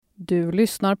Du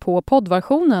lyssnar på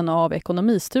poddversionen av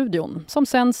Ekonomistudion som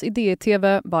sänds i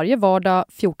DTV varje vardag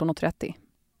 14.30.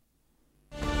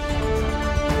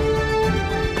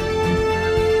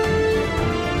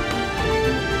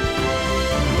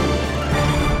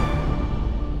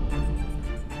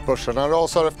 Börserna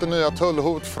rasar efter nya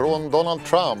tullhot från Donald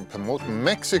Trump mot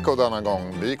Mexiko denna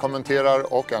gång. Vi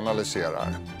kommenterar och analyserar.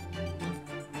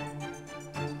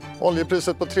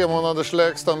 Oljepriset på 3 månaders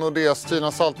lägsta. Nordeas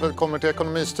Tina Saltvedt kommer till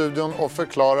Ekonomistudion och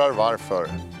förklarar varför.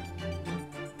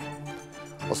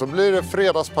 Och så blir det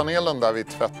fredagspanelen där vi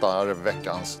tvättar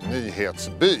veckans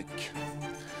nyhetsbyk.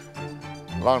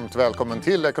 Varmt välkommen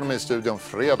till Ekonomistudion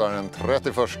fredag den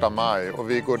 31 maj. Och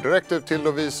vi går direkt ut till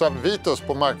Lovisa Vitus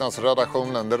på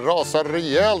marknadsredaktionen. Det rasar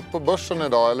rejält på börsen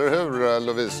idag, eller hur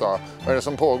Lovisa? Vad är det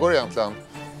som pågår egentligen?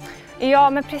 Ja,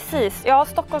 men precis. Ja,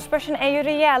 Stockholmsbörsen är ju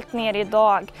rejält ner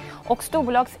idag och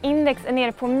storbolagsindex är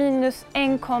nere på minus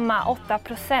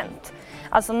 1,8%.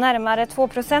 Alltså närmare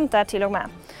 2% där till och med.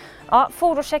 Ja,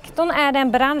 fordonssektorn är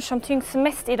den bransch som tyngs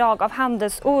mest idag av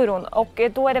handelsoron och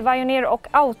då är det Veoneer och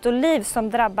Autoliv som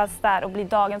drabbas där och blir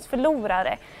dagens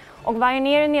förlorare. Och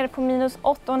Veoneer är nere på minus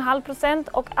 8,5%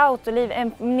 och Autoliv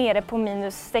är nere på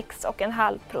minus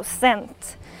 6,5%.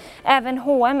 Även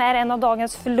H&M är en av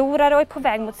dagens förlorare och är på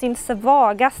väg mot sin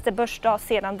svagaste börsdag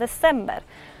sedan december.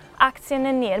 Aktien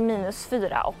är ner minus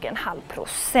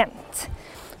 4,5%.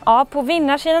 Ja, på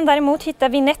vinnarsidan däremot hittar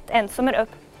vi NetEnt som är upp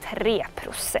 3%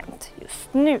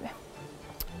 just nu.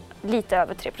 Lite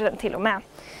över 3% till och med.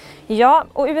 Ja,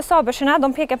 och USA-börserna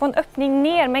de pekar på en öppning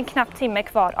ner med en knapp timme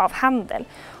kvar av handel.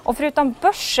 Och förutom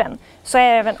börsen så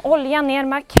är även oljan ner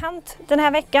markant den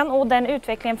här veckan och den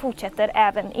utvecklingen fortsätter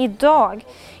även idag.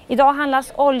 Idag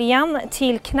handlas oljan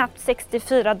till knappt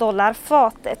 $64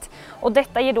 fatet och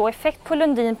detta ger då effekt på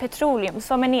Lundin Petroleum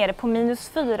som är nere på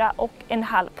minus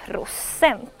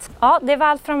 4,5%. Ja, det var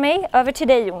allt från mig. Över till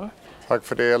dig, Jon. Tack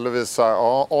för det, Lovisa.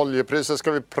 Ja, oljepriser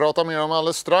ska vi prata mer om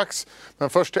alldeles strax. Men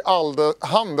först till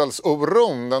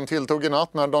handelsoron. Den tilltog i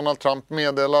natt när Donald Trump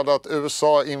meddelade att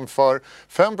USA inför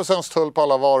 5% tull på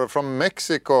alla varor från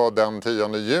Mexiko den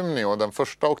 10 juni. Och den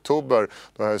 1 oktober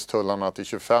då höjs tullarna till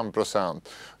 25%.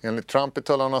 Enligt Trump är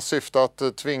tullarnas syfte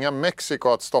att tvinga Mexiko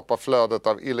att stoppa flödet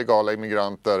av illegala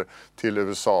immigranter till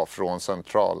USA från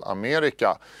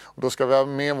Centralamerika. Och då ska vi ha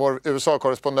med vår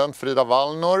USA-korrespondent Frida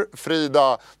Wallnor.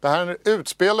 Frida, det här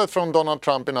utspelet från Donald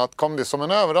Trump i natt, kom det som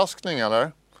en överraskning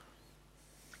eller?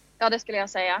 Ja, det skulle jag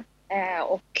säga.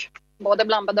 Och både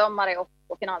bland bedömare och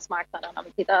på finansmarknaden. Om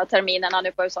vi tittar terminerna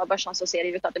nu på USA-börsen så ser det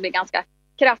ut att det blir ganska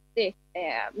kraftig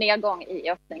nedgång i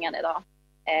öppningen idag.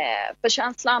 För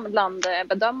känslan bland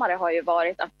bedömare har ju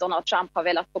varit att Donald Trump har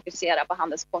velat fokusera på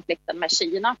handelskonflikten med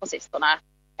Kina på sistone.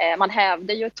 Man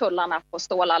hävde ju tullarna på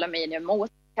stål och aluminium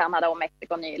mot Kanada och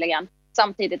Mexiko nyligen.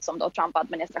 Samtidigt som då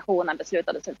Trump-administrationen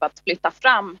beslutade sig för att flytta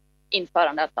fram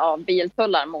införandet av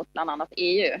biltullar mot bland annat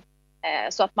EU.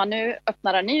 Så att man nu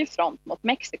öppnar en ny front mot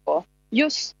Mexiko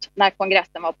just när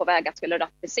kongressen var på väg att skulle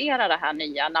ratificera det här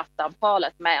nya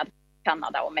NAFTA-avtalet med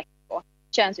Kanada och Mexiko.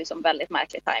 Känns ju som väldigt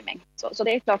märklig timing. Så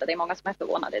det är klart att det är många som är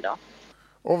förvånade idag.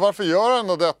 Och varför gör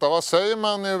ändå detta? Vad säger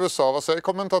man i USA? Vad säger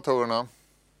kommentatorerna?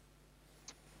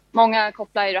 Många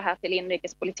kopplar ju det här till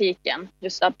inrikespolitiken.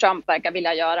 Just att Trump verkar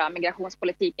vilja göra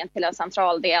migrationspolitiken till en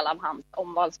central del av hans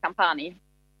omvalskampanj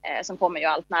som kommer ju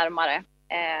allt närmare.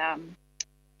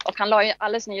 Och han la ju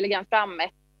alldeles nyligen fram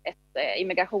ett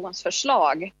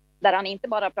immigrationsförslag där han inte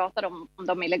bara pratade om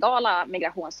de illegala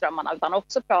migrationsströmmarna utan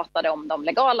också pratade om de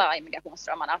legala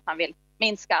immigrationsströmmarna. Att han vill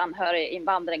minska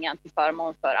anhöriginvandringen till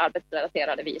förmån för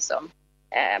arbetsrelaterade visum.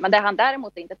 Men det han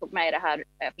däremot inte tog med i det här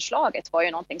förslaget var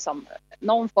ju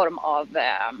någon form av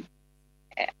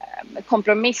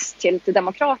kompromiss till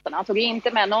Demokraterna. Han tog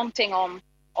inte med någonting om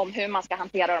hur man ska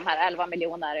hantera de här 11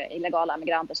 miljoner illegala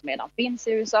migranter som redan finns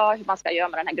i USA. Hur man ska göra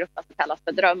med den här gruppen som kallas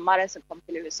för drömmare som kom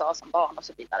till USA som barn och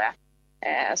så vidare.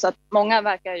 Så att många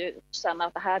verkar ju känna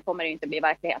att det här kommer inte bli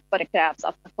verklighet. För det krävs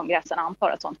att kongressen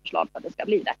antar ett sådant förslag för att det ska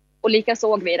bli det. Och lika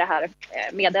såg vi det här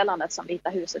meddelandet som Vita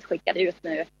huset skickade ut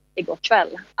nu igår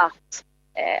kväll att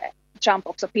Trump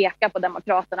också pekar på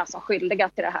Demokraterna som skyldiga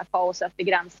till det här kaoset vid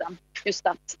gränsen. Just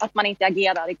att man inte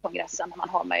agerar i kongressen när man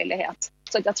har möjlighet.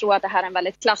 Så jag tror att det här är en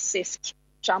väldigt klassisk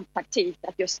Trump-taktik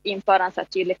att just införa en så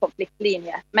tydlig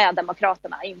konfliktlinje med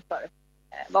Demokraterna inför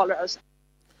valrörelsen.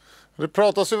 Det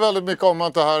pratas ju väldigt mycket om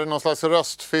att det här är någon slags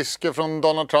röstfiske från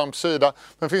Donald Trumps sida.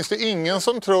 Men finns det ingen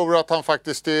som tror att han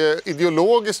faktiskt är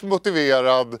ideologiskt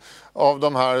motiverad av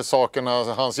de här sakerna,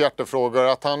 hans hjärtefrågor,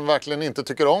 att han verkligen inte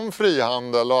tycker om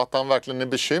frihandel och att han verkligen är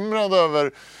bekymrad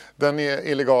över den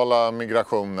illegala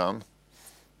migrationen?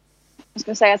 jag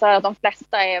skulle säga så här att de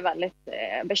flesta är väldigt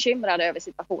bekymrade över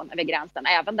situationen vid gränsen,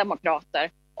 även demokrater,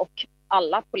 och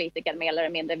alla politiker mer eller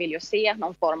mindre vill ju se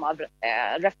någon form av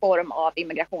reform av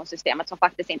immigrationssystemet som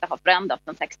faktiskt inte har förändrats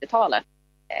sedan 60-talet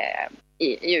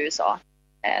i USA.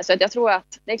 Så att jag tror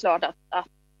att det är klart att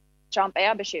Trump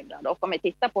är bekymrad, och om vi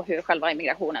tittar på hur själva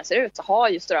immigrationen ser ut så har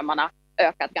ju strömmarna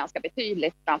ökat ganska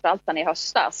betydligt, framförallt sedan i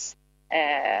höstas.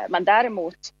 Men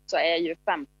däremot så är ju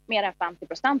mer än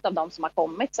 50% av de som har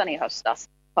kommit sedan i höstas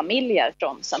familjer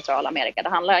från Centralamerika. Det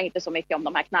handlar inte så mycket om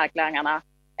de här knarklangarna,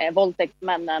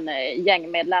 våldtäktsmännen,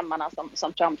 gängmedlemmarna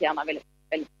som Trump gärna vill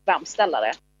framställa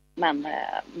det.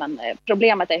 Men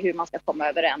problemet är hur man ska komma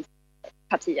överens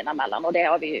partierna mellan, och det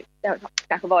har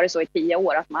kanske varit så i 10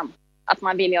 år att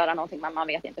man vill göra någonting men man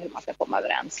vet inte hur man ska komma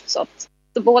överens. Så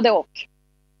både och.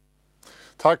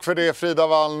 Tack för det, Frida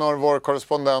Wallnor, vår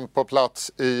korrespondent på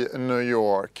plats i New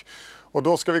York. Och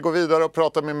då ska vi gå vidare och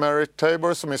prata med Merit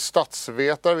Tabor som är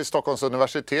statsvetare vid Stockholms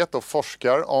universitet och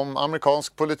forskar om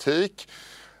amerikansk politik.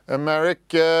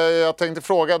 Merrick, jag tänkte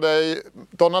fråga dig,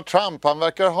 Donald Trump, han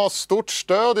verkar ha stort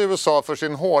stöd i USA för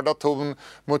sin hårda ton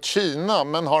mot Kina,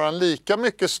 men har han lika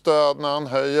mycket stöd när han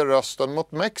höjer rösten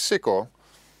mot Mexiko?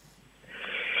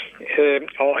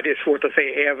 Ja, det är svårt att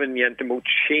säga även gentemot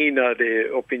Kina.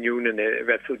 Opinionen är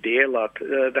rätt så delad.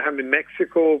 Det här med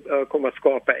Mexiko kommer att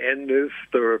skapa ännu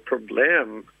större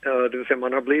problem. Det vill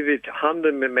säga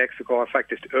handeln med Mexiko har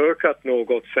faktiskt ökat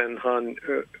något sedan han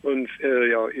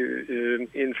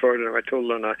införde de här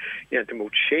tullarna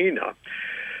gentemot Kina.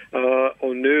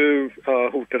 Och nu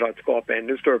hotar det att skapa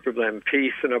ännu större problem.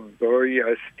 Priserna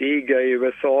börjar stiga i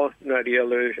USA när det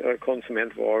gäller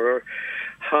konsumentvaror.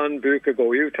 Han brukar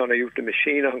gå ut, han har gjort det med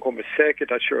Kina, han kommer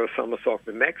säkert att köra samma sak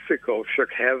med Mexiko och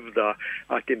försöka hävda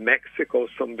att det är Mexiko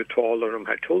som betalar de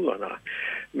här tullarna.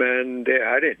 Men det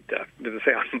är det inte. Det vill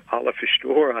säga alla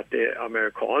förstår att det är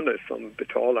amerikaner som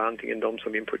betalar, antingen de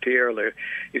som importerar eller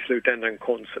i slutändan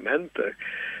konsumenter.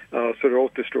 Så det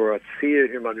återstår att se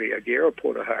hur man reagerar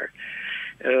på det här.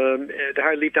 Det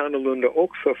här är lite annorlunda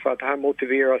också för att det här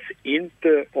motiveras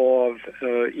inte av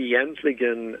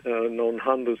egentligen någon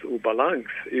handelsobalans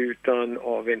utan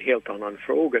av en helt annan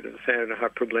fråga, det vill säga det här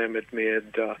problemet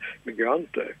med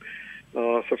migranter.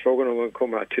 Så frågan om man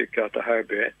kommer att tycka att det här är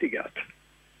berättigat.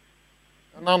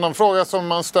 En annan fråga som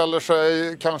man ställer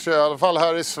sig, kanske i alla fall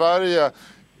här i Sverige,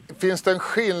 finns det en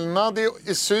skillnad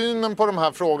i synen på de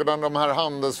här frågorna, de här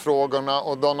handelsfrågorna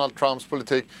och Donald Trumps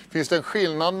politik? Finns det en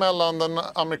skillnad mellan den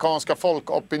amerikanska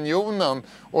folkopinionen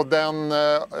och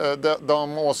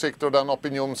de åsikter och den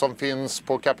opinion som finns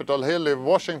på Capitol Hill i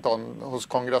Washington hos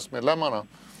kongressmedlemmarna?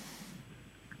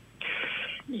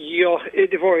 Ja,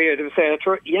 det varierar. Det vill säga, jag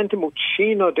tror gentemot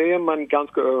Kina det är man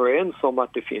ganska överens om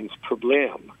att det finns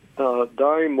problem.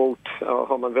 Däremot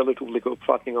har man väldigt olika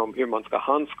uppfattningar om hur man ska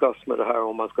handskas med det här,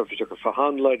 om man ska försöka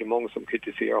förhandla. Det är många som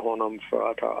kritiserar honom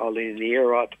för att ha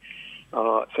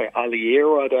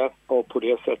allierade och på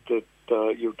det sättet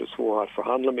gjort det svårt att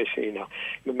förhandla med Kina.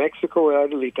 Med Mexiko är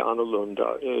det lite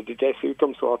annorlunda. Det är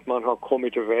dessutom så att man har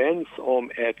kommit överens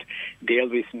om ett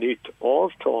delvis nytt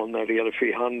avtal när det gäller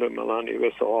frihandel mellan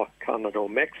USA, Kanada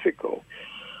och Mexiko.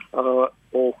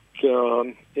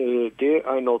 Det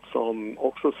är något som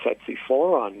också sätts i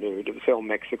fara nu, det vill säga om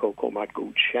Mexiko kommer att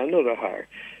godkänna det här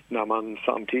när man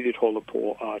samtidigt håller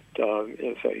på att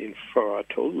införa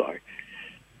tullar.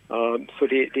 Så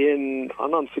det är en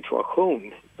annan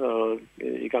situation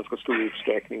i ganska stor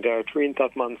utsträckning där jag tror inte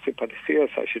att man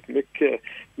sympatiserar särskilt mycket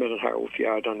med den här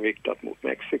åtgärden riktat mot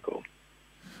Mexiko.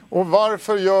 Och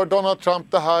varför gör Donald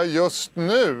Trump det här just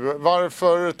nu?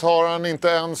 Varför tar han inte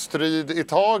en strid i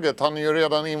taget? Han är ju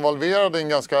redan involverad i en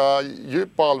ganska djup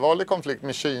och allvarlig konflikt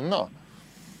med Kina.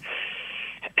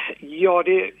 Ja,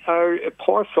 det är ett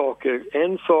par saker.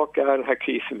 En sak är den här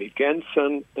krisen vid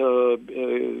gränsen.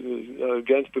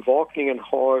 Gränsbevakningen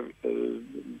har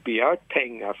begärt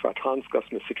pengar för att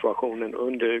handskas med situationen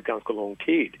under ganska lång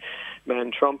tid.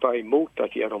 Men Trump är emot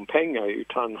att ge dem pengar,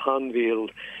 utan han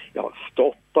vill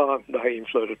stoppa det här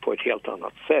inflödet på ett helt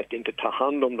annat sätt. Inte ta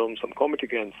hand om dem som kommer till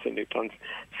gränsen, utan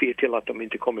se till att de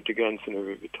inte kommer till gränsen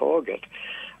överhuvudtaget.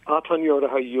 Att han gör det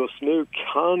här just nu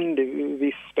kan det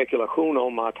viss spekulation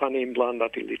om att han är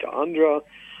inblandad i lite andra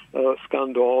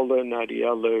skandaler när det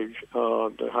gäller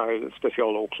det här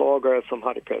specialåklagare som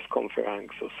hade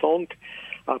presskonferens och sånt.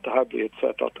 Att det här blir ett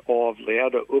sätt att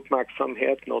avleda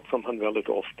uppmärksamhet, något som han väldigt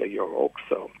ofta gör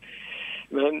också.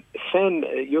 Men sen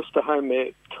just det här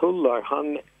med tullar,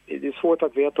 det är svårt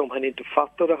att veta om han inte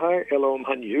fattar det här eller om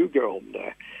han ljuger om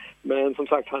det. Men som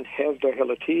sagt, han hävdar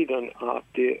hela tiden att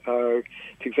det är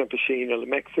till exempel Kina eller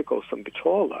Mexiko som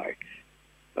betalar.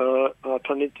 att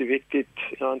han inte riktigt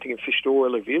antingen förstår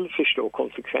eller vill förstå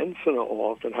konsekvenserna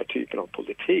av den här typen av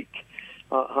politik.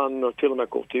 Han har till och med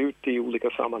gått ut i olika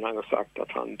sammanhang och sagt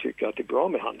att han tycker att det är bra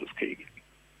med handelskrig.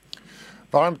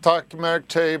 Varmt tack Merrick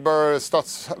Tabor,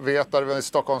 statsvetare vid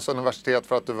Stockholms universitet,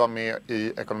 för att du var med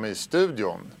i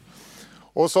Ekonomistudion.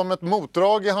 Och som ett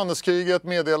motdrag i handelskriget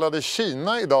meddelade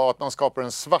Kina idag att man skapar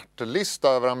en svartlista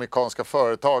över amerikanska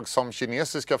företag som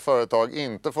kinesiska företag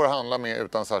inte får handla med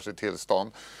utan särskilt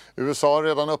tillstånd. USA har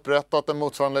redan upprättat en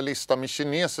motsvarande lista med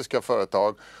kinesiska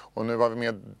företag, och nu har vi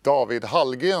med David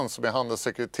Hallgren som är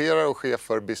handelssekreterare och chef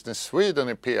för Business Sweden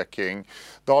i Peking.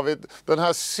 David, den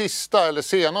här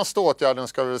senaste åtgärden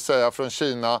ska vi väl säga från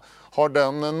Kina, har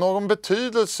den någon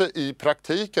betydelse i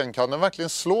praktiken? Kan den verkligen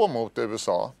slå mot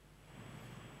USA?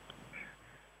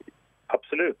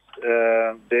 Absolut.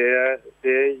 Det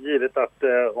är givet att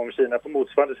om Kina på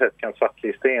motsvarande sätt kan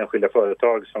svartlista enskilda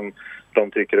företag som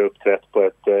de tycker har uppträtt på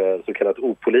ett så kallat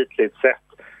opålitligt sätt,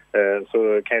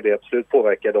 så kan det absolut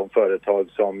påverka de företag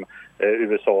som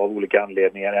USA av olika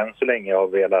anledningar än så länge har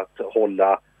velat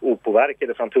hålla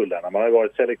opåverkade från tullarna. Man har ju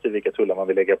varit selektiv vilka tullar man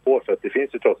vill lägga på, för att det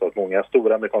finns ju trots allt många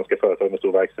stora amerikanska företag med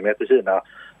stor verksamhet i Kina,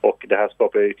 och det här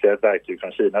skapar ytterligare ett verktyg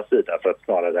från Kinas sida för att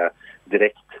snarare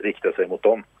direkt rikta sig mot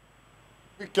dem.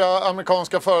 Vilka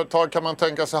amerikanska företag kan man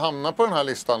tänka sig hamna på den här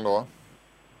listan då?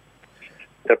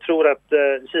 Jag tror att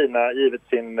Kina, givet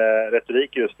sin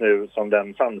retorik just nu som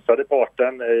den sansade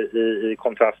parten i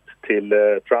kontrast till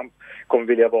Trump, kommer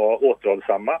vilja vara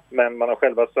återhållsamma. Men man har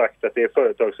själva sagt att det är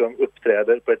företag som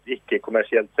uppträder på ett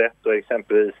icke-kommersiellt sätt och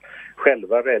exempelvis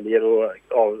själva väljer att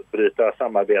avbryta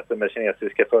samarbete med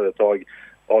kinesiska företag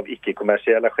av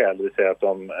icke-kommersiella skäl, det vill säga att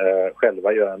de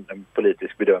själva gör en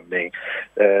politisk bedömning.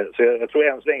 Så jag tror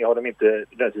än så länge har de inte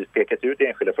nödvändigtvis pekat ut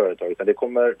enskilda företag, utan de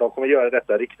kommer göra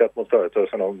detta riktat mot företag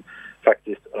som de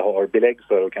faktiskt har belägg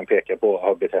för och kan peka på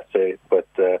har betett sig på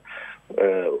ett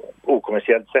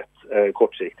okommersiellt sätt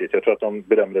kortsiktigt. Jag tror att de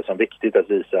bedömer det som viktigt att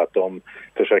visa att de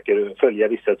försöker följa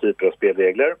vissa typer av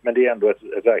spelregler, men det är ändå ett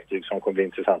verktyg som kommer bli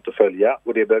intressant att följa,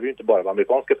 och det behöver ju inte bara vara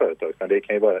amerikanska företag, utan det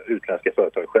kan ju vara utländska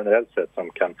företag generellt sett som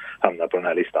kan hamna på den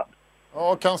här listan.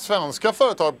 Ja, kan svenska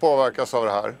företag påverkas av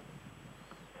det här?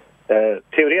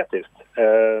 Teoretiskt.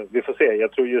 Vi får se.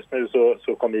 Jag tror just nu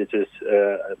så kommer givetvis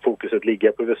fokuset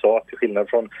ligga på USA. Till skillnad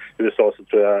från USA så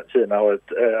tror jag Kina har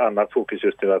ett annat fokus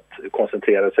just nu, att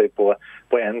koncentrera sig på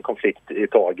en konflikt i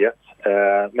taget.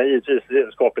 Men givetvis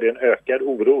skapar det en ökad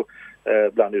oro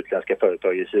bland utländska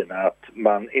företag i Kina, att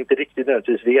man inte riktigt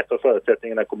nödvändigtvis vet vad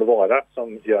förutsättningarna kommer vara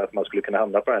som gör att man skulle kunna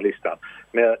hamna på den här listan.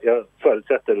 Men jag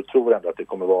förutsätter och tror ändå att det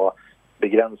kommer vara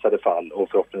begränsade fall, och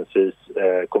förhoppningsvis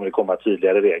kommer det komma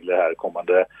tydligare regler här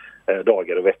kommande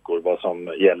dagar och veckor vad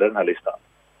som gäller den här listan.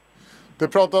 Det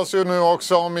pratas ju nu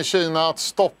också om i Kina att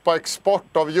stoppa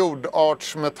export av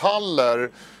jordartsmetaller.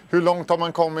 Hur långt har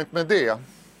man kommit med det?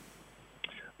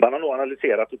 Man har nog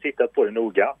analyserat och tittat på det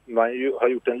noga. Man har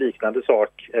gjort en liknande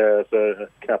sak för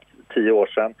knappt 10 år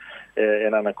sedan.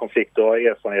 En annan konflikt, och har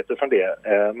erfarenheter från det.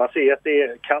 Man ser att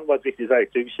det kan vara ett viktigt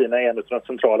verktyg. Kina är en av de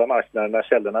centrala marknaderna,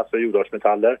 källorna för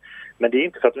jordartsmetaller. Men det är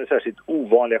inte för att de är särskilt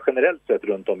ovanliga generellt sett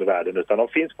runt om i världen, utan de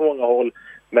finns på många håll.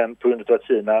 Men på grund av att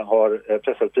Kina har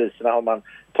pressat priserna har man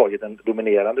tagit en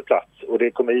dominerande plats. Och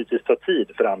det kommer givetvis ta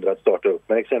tid för andra att starta upp.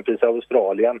 Men exempelvis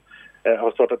Australien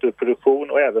har startat upp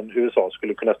produktion, och även USA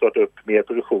skulle kunna starta upp mer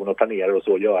produktion och planera och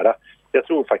så göra. Jag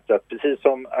tror faktiskt att precis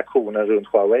som aktionen runt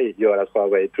Huawei gör att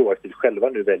Huawei proaktivt själva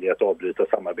nu väljer att avbryta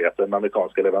samarbete med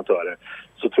amerikanska leverantörer,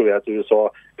 så tror jag att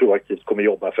USA proaktivt kommer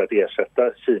jobba för att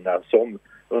ersätta Kina som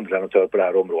underleverantör på det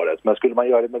här området. Men skulle man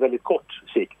göra det med väldigt kort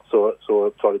sikt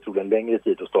så tar det troligen längre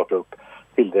tid att starta upp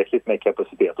tillräckligt med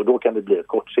kapacitet, och då kan det bli ett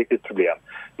kortsiktigt problem.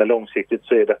 Men långsiktigt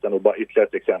så är detta nog bara ytterligare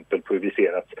ett exempel på hur vi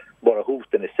ser att bara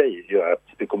hoten i sig gör att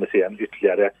vi kommer se en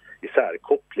ytterligare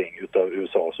isärkoppling utav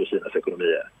USAs och Kinas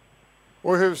ekonomier.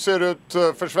 Och hur ser det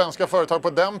ut för svenska företag på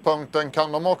den punkten?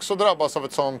 Kan de också drabbas av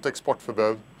ett sådant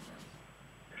exportförbud?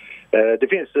 Det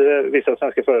finns vissa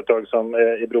svenska företag som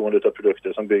är beroende av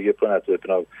produkter som bygger på den här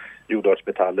typen av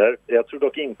jordartsmetaller. Jag tror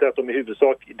dock inte att de i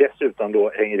huvudsak dessutom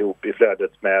då hänger ihop i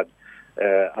flödet med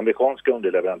amerikanska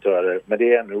underleverantörer, men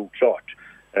det är ännu oklart.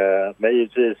 Men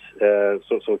givetvis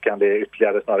så kan det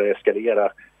ytterligare snarare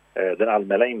eskalera den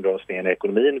allmänna inbromsningen i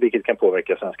ekonomin, vilket kan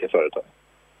påverka svenska företag.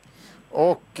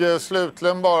 Och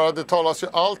slutligen bara, det talas ju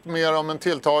allt mer om en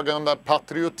tilltagande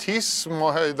patriotism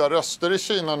och höjda röster i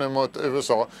Kina nu mot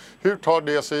USA. Hur tar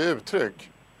det sig uttryck?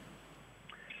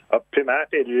 Ja,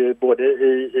 primärt är det ju både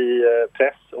i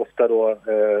press, ofta då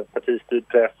partistyrd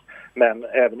press, Men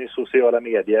även i sociala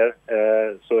medier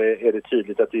så är det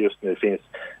tydligt att det just nu finns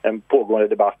en pågående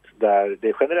debatt där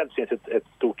det generellt finns ett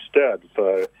stort stöd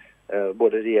för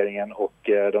både regeringen och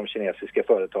de kinesiska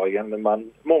företagen.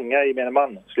 Men många gemene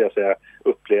man, skulle jag säga,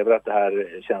 upplever att det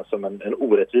här känns som en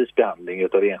orättvis behandling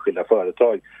av enskilda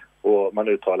företag. Och man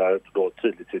uttalar då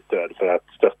tydligt sitt stöd för att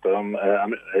stötta de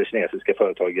kinesiska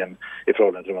företagen i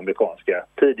förhållande till de amerikanska.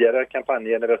 Tidigare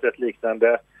kampanjer när vi har sett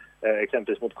liknande,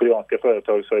 exempelvis mot koreanska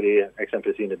företag, så har det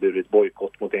exempelvis inneburit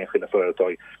bojkott mot enskilda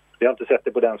företag. Vi har inte sett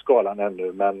det på den skalan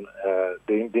ännu, men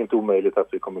det är inte omöjligt att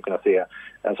vi kommer kunna se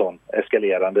en sån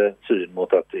eskalerande syn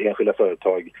mot att enskilda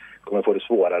företag kommer få det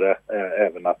svårare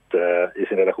även att i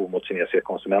sin relation mot kinesiska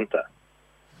konsumenter.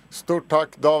 Stort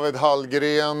tack David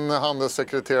Hallgren,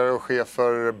 handelssekreterare och chef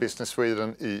för Business Sweden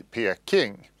i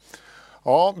Peking.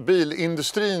 Ja,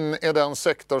 bilindustrin är den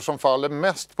sektor som faller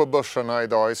mest på börserna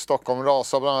idag. I Stockholm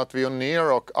rasar bland annat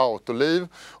Veoneer och Autoliv.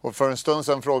 Och för en stund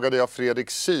sedan frågade jag Fredrik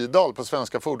Sidahl på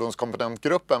Svenska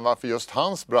fordonskomponentgruppen varför just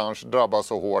hans bransch drabbas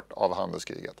så hårt av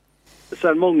handelskriget.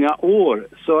 Sedan många år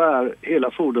så är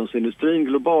hela fordonsindustrin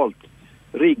globalt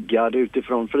riggad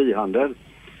utifrån frihandel.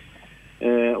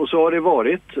 Och så har det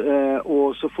varit,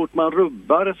 och så fort man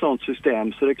rubbar ett sådant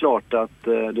system så är det klart att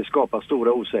det skapar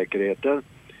stora osäkerheter.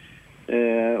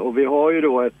 Och vi har ju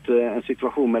då en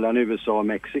situation mellan USA och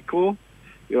Mexiko,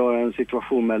 vi har en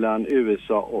situation mellan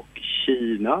USA och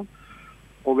Kina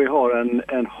och vi har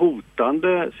en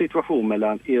hotande situation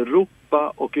mellan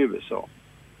Europa och USA.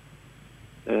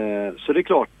 Så det är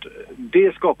klart,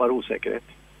 det skapar osäkerhet.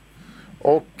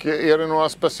 Och är det några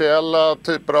speciella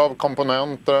typer av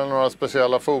komponenter eller några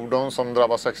speciella fordon som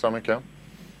drabbas extra mycket?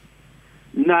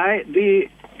 Nej, det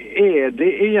är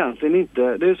det egentligen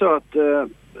inte. Det är så att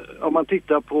om man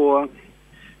tittar på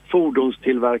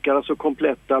fordonstillverkare, alltså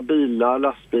kompletta bilar,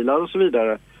 lastbilar och så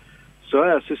vidare, så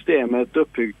är systemet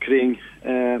uppbyggt kring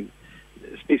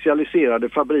specialiserade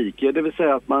fabriker. Det vill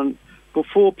säga att man på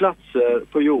få platser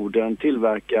på jorden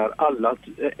tillverkar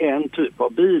en typ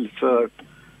av bil för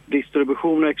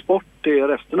distribution och export till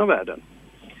resten av världen.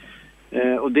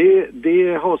 Och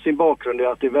det har sin bakgrund i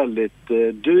att det är väldigt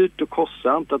dyrt och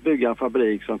kostsamt att bygga en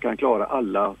fabrik som kan klara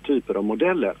alla typer av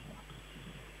modeller.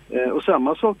 Och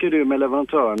samma sak är det med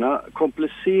leverantörerna.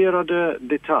 Komplicerade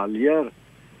detaljer,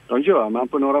 de gör man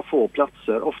på några få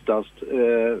platser, oftast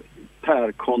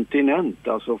per kontinent.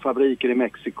 Alltså fabriker i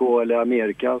Mexiko eller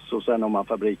Amerikas, och sen har man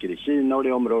fabriker i Kina och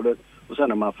det området, och sen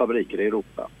har man fabriker i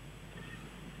Europa.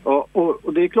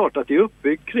 Och det är klart att det är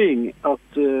uppbyggt kring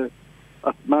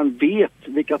att man vet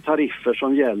vilka tariffer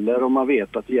som gäller och man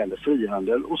vet att det gäller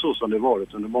frihandel och så som det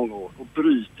varit under många år. Och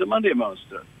bryter man det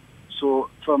mönstret så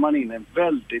för man in en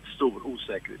väldigt stor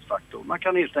osäkerhetsfaktor. Man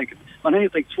har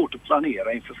helt enkelt svårt att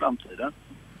planera inför framtiden.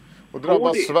 Och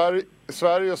drabbas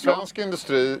Sverige och svensk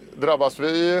industri, drabbas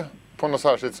vi på något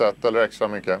särskilt sätt eller extra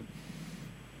mycket?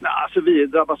 Nej, alltså vi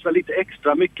drabbas väl lite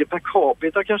extra mycket per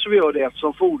capita, kanske vi gör det,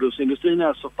 eftersom fordonsindustrin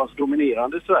är så pass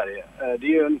dominerande i Sverige.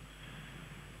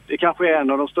 Det kanske är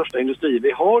en av de största industrier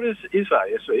vi har i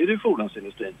Sverige, så är det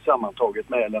fordonsindustrin sammantaget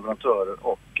med leverantörer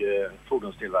och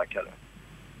fordonstillverkare.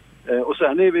 Och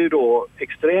sen är vi ju då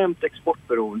extremt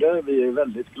exportberoende, vi är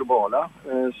väldigt globala.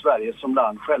 Sverige som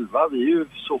land själva, vi är ju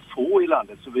så få i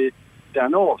landet så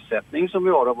den avsättning som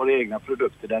vi har av våra egna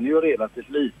produkter, den är ju relativt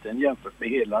liten jämfört med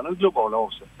hela den globala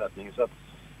avsättningen. Så att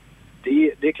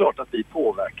det är klart att vi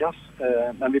påverkas,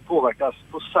 men vi påverkas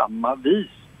på samma vis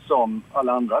som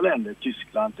alla andra länder,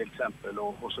 Tyskland till exempel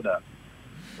och sådär.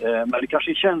 Men det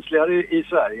kanske är känsligare i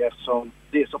Sverige eftersom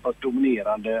det är så pass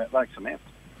dominerande verksamhet.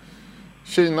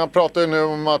 Kina pratar ju nu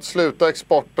om att sluta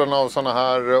exporten av sådana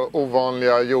här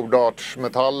ovanliga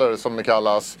jordartsmetaller som det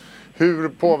kallas. Hur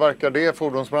påverkar det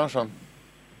fordonsbranschen?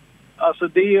 Alltså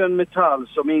det är ju en metall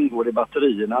som ingår i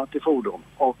batterierna till fordon.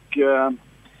 Och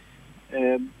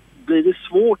blir det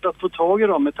svårt att få tag i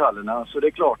de metallerna så det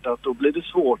är klart att då blir det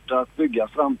svårt att bygga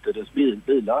framtidens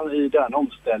bilar i den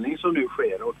omställning som nu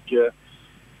sker. Och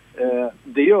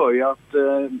det gör ju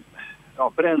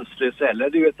att bränsleceller,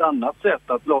 det är ju ett annat sätt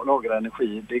att lagra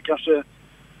energi. Det kanske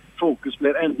fokus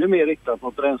blir ännu mer riktat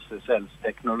mot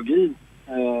bränslecellsteknologin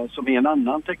som är en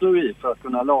annan teknologi för att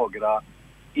kunna lagra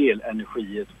elenergi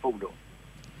i ett fordon.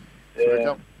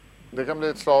 Det kan bli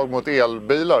ett slag mot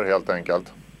elbilar helt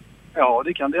enkelt? Ja,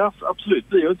 det kan det absolut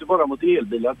bli. Och inte bara mot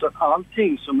elbilar utan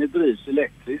allting som drivs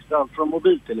elektriskt. Allt från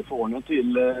mobiltelefoner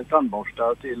till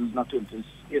tandborstar till naturligtvis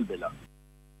elbilar.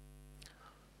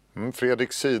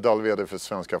 Fredrik Sidahl, vd för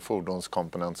Svenska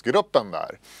fordonskomponentsgruppen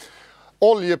där.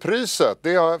 Oljepriset,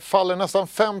 det faller nästan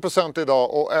 5%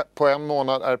 idag och på en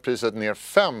månad är priset ner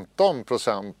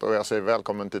 15%. Och jag säger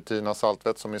välkommen till Tina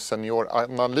Saltvedt som är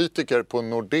senioranalytiker på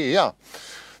Nordea.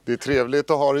 Det är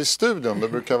trevligt att ha dig i studion. Du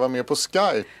brukar vara med på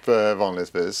Skype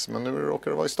vanligtvis, men nu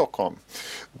råkar du vara i Stockholm.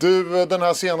 Du, den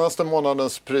här senaste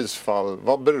månadens prisfall,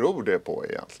 vad beror det på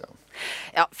egentligen?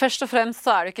 Ja, først og fremst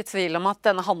så det ikke tvil om at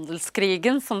denne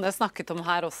handelskrigen, som det snakket om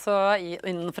her også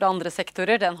innenfor andre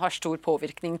sektorer, den har stor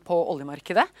påvirkning på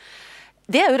oljemarkedet.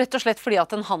 Det jo rett og slett fordi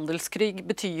at en handelskrig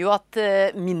betyr jo at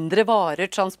mindre varer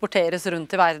transporteres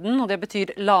rundt i verden, og det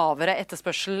betyr lavere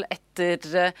etterspørsel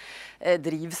etter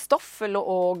drivstoff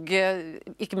og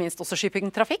ikke minst også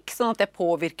shippingtrafikk, sånn at det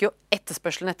påvirker jo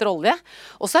etterspørselen etter olje.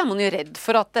 Og så man jo redd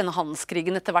for at denne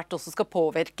handelskrigen etter hvert også skal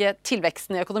påvirke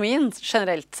tilveksten i økonomien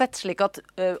generelt sett, slik at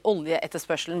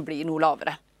oljeetterspørselen blir noe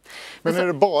lavere. Men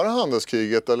det bara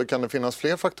handelskriget eller kan det finnas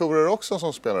fler faktorer också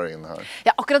som spelar in här?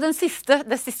 Ja, akkurat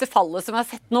det siste fallet som jeg har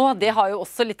sett nå, det har jo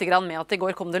også litt grann med at i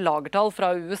går kom det lagertall fra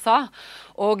USA,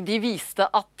 og de viste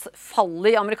at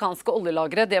fallet i amerikanske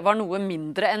oljelagre, det var noe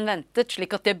mindre enn ventet,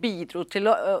 slik at det bidro til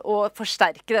å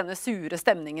forsterke denne sure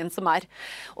stemningen som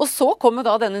Og så kommer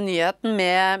da denne nyheten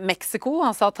med Mexico,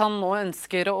 altså at han nå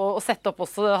ønsker å sette opp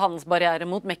også handelsbarriere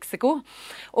mot Mexico,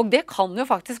 og det kan jo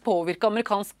faktisk påvirke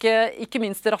amerikanske, ikke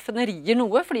minst raffinerier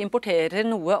noe, for de importerer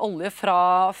noe olje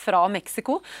fra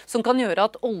Mexico, som kan gjøre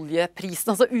at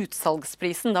oljeprisen, altså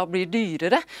utsalgsprisen, da blir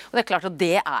dyrere. Og det klart at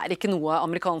det ikke noe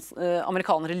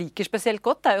amerikanere liker spesielt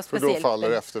godt. Det jo spesielt... For da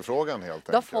faller efterfrågan helt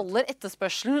enkelt. Da faller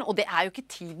etterspørselen, og det jo ikke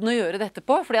tiden å gjøre dette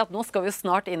på, fordi at nå skal vi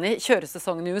snart inn i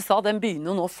kjøresesongen i USA. Den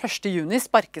begynner jo nå 1. juni,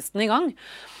 sparkes den i gang.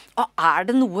 Og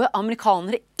det noe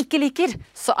amerikanere ikke liker,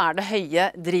 så det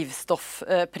høye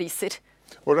drivstoffpriser.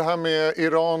 Och det här med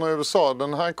Iran och USA,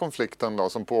 den här konflikten då,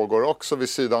 som pågår också vid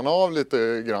sidan av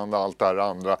lite grann allt det här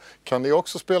andra, kan det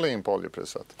också spela in på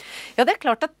oljepriset? Ja, det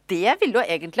klart at det ville jo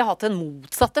egentlig hatt en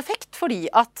motsatt effekt, fordi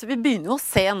at vi begynner å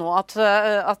se nå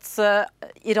at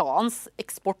Irans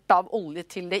eksport av olje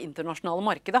til det internasjonale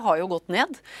markedet har jo gått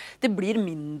ned. Det blir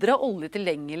mindre olje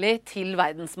tilgjengelig til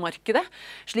verdensmarkedet,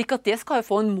 slik at det skal jo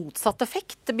få en motsatt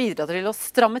effekt. Det bidrar til å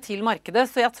stramme til markedet,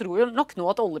 så jeg tror jo nok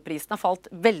nå at oljeprisen har falt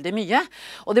veldig mye.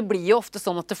 Og det blir jo ofte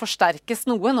sånn at det forsterkes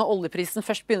noe når oljeprisen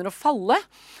først begynner å falle.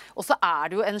 Og så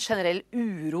det jo en generell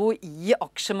uro i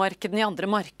aksjemarkedene i andre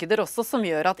markeder også, som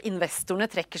gjør at investorene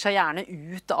trekker seg gjerne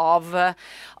ut av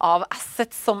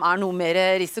assets som noe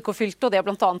mer risikofylte, og det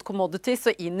blant annet commodities,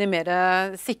 og inn i mer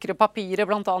sikre papirer,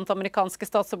 blant annet amerikanske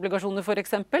statsobligasjoner for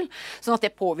eksempel, sånn at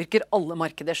det påvirker alle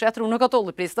markeder. Så jeg tror nok at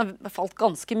oljeprisen har falt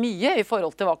ganske mye i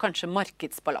forhold til hva kanskje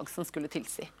markedsbalansen skulle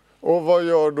tilsi. Og hva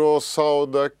gjør da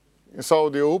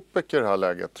Saudi og OPEC i det her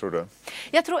läget, tror du?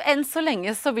 Jeg tror enn så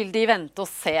lenge så vil de vente og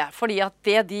se, fordi at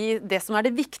det som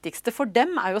det viktigste for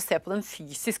dem jo å se på den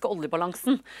fysiske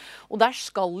oljebalansen. Og der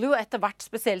skal jo etter hvert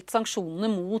spesielt sanksjonene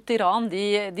mot Iran,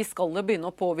 de skal jo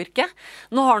begynne å påvirke.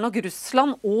 Nå har nok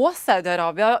Russland og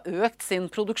Saudi-Arabia økt sin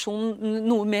produksjon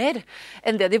noe mer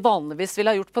enn det de vanligvis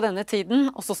ville ha gjort på denne tiden.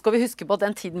 Og så skal vi huske på at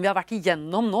den tiden vi har vært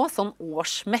igjennom nå, sånn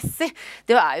årsmessig,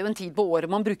 det jo en tid på året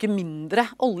man bruker mindre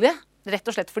olje. Rett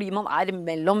og slett fordi man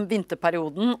mellom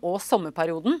vinterperioden og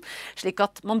sommerperioden, slik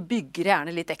at man bygger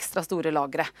gjerne litt ekstra store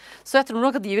lagre. Så jeg tror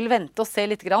nok at de vil vente og se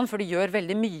litt grann, for de gjør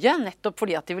veldig mye, nettopp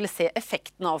fordi at de vil se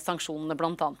effekten av sanksjonene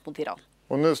blant annet mot Iran.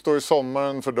 Og nå står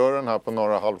sommeren for døren her på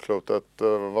norra halvklotet.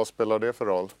 Hva spiller det for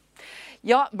roll?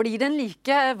 Ja, blir det en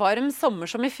like varm sommer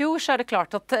som i fjor, så det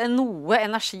klart at noe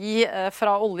energi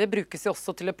fra olje brukes jo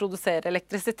også til å produsere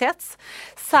elektrisitet.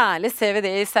 Særlig ser vi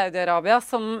det i Saudi-Arabia,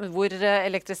 hvor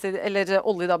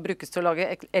olje da brukes til å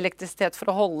lage elektrisitet for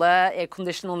å holde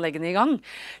aircondition-anleggene i gang.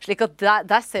 Slik at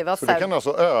der ser vi at... Så det kan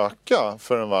altså øke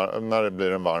når det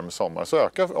blir en varm sommer, så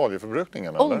øker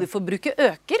oljeforbrukningen, eller? Oljeforbruket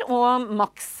øker, og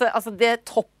maks, altså det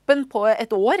toppen på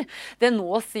et år, det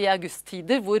nås i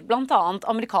augusttider, hvor blant annet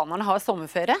amerikanerne har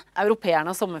sommerferie,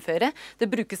 europeerne har sommerferie. Det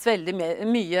brukes veldig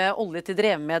mye olje til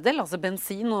drevmiddel, altså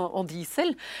bensin og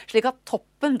diesel, slik at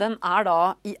toppen den da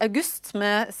i august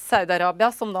med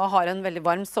Saudi-Arabia, som da har en veldig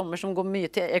varm sommer som går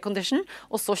mye til aircondition,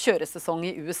 og så kjøresesong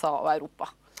i USA og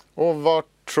Europa. Og hva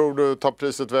tror du tar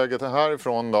priset veget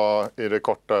herifrån da, i det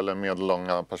korte eller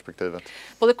medellånga perspektivet?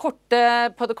 På det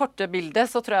korte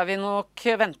bildet så tror jeg vi nok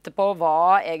venter på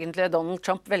hva egentlig Donald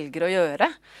Trump velger å gjøre.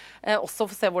 Også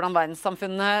for å se hvordan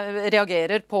verdenssamfunnet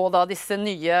reagerer på da disse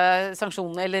nye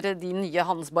sanksjonene, eller de nye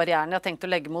handelsbarrierene de har tenkt å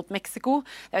legge mot Mexico.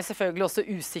 Det selvfølgelig også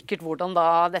usikkert hvordan da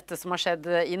dette som har skjedd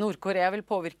i Nord-Korea vil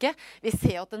påvirke. Vi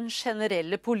ser at den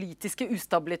generelle politiske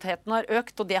ustabiliteten har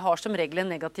økt, og det har som regel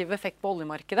en negativ effekt på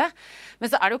oljemarkedet. Men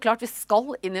så er det jo klart vi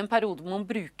skal inn I en periode hvor man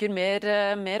bruker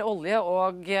mer olje,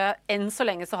 og enn så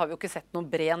lenge så har vi jo ikke sett noen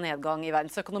bred nedgang I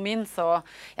verdensøkonomien, så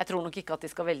jeg tror nok ikke at de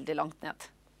skal veldig langt ned.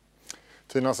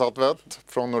 Tina Saltvedt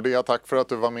från Nordea, tack för att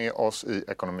du var med oss I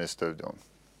Ekonomistudion.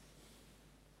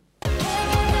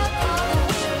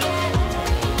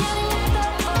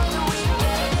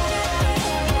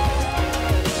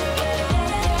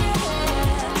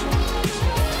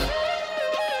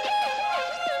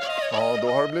 Ja,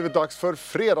 då har det blivit dags för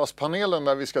fredagspanelen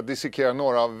där vi ska dissekera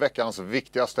några av veckans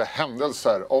viktigaste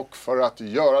händelser. Och för att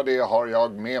göra det har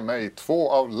jag med mig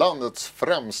två av landets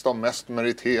främsta och mest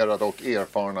meriterade och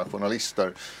erfarna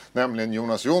journalister. Nämligen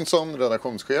Jonas Jonsson,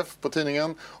 redaktionschef på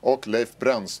tidningen, och Leif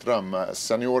Brännström,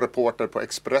 seniorreporter på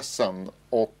Expressen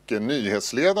och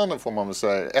nyhetsledande får man väl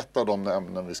säga. Ett av de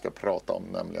ämnen vi ska prata om,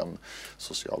 nämligen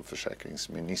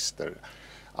socialförsäkringsminister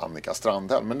Annika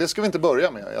Strandhäll. Men det ska vi inte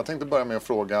börja med. Jag tänkte börja med att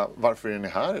fråga, varför är ni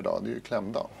här idag? Det är ju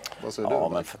klämdag. Vad säger du? Ja,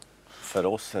 men för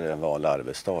oss är det en vanlig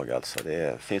arbetsdag. Alltså.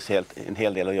 Det finns en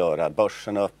hel del att göra.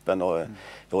 Börsen är öppen och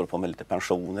vi håller på med lite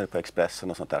pensioner på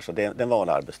Expressen och sånt där. Så det är en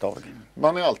vanlig arbetsdag.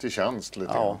 Man är alltid i tjänst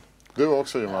lite. Ja. Du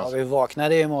också, Jonas? Ja, vi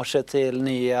vaknade I morse till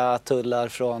nya tullar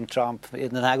från Trump,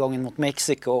 den här gången mot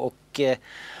Mexiko, och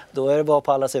då är det bara att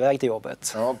palla sig iväg till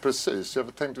jobbet. Ja, precis.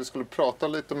 Jag tänkte vi skulle prata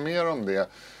lite mer om det.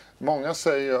 Många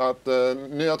säger ju att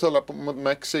nya tullar mot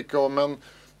Mexiko, men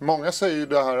många säger ju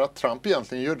det här att Trump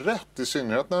egentligen gör rätt, I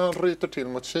synnerhet när han ryter till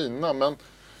mot Kina. Men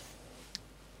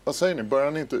vad säger ni, börjar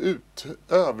han inte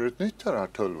överutnyttja det här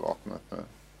tullvapnet nu?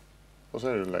 Vad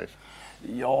säger du, Leif?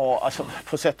 Ja, alltså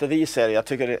på sätt och vis är det, jag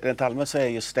tycker rent allmänt så är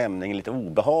ju stämningen lite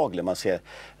obehaglig. Man ser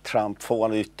Trump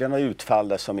få ytterligare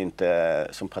utfall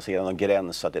som passerar någon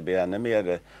gräns så att det blir ännu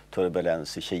mer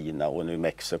turbulens I Kina och nu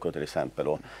Mexiko till exempel.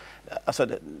 Och, alltså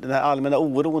den här allmänna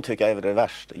oron tycker jag är det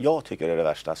värsta. Jag tycker det är det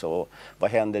värsta. Alltså,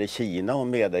 vad händer I Kina om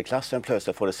medelklassen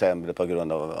plötsligt får det sämre på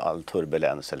grund av all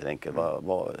turbulens helt enkelt?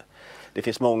 Det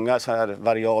finns många så här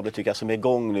variabler tycker jag som är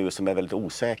igång nu som är väldigt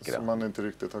osäkra. Som man inte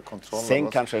riktigt har kontroll över. Sen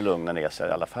kanske det lugnar ner sig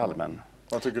I alla fall. Men...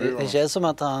 Vad tycker du? Det känns som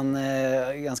att han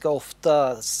ganska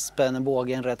ofta spänner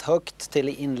bågen rätt högt till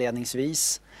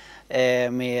inledningsvis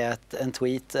med en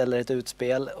tweet eller ett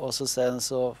utspel, och sen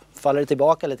så faller det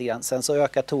tillbaka lite grann. Sen så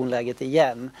ökar tonläget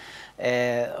igen.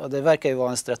 Och det verkar ju vara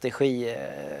en strategi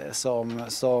som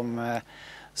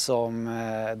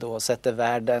då sätter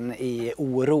världen I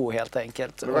oro helt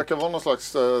enkelt. Det verkar vara någon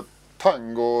slags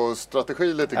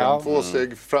tango-strategi lite grann. Ja. 2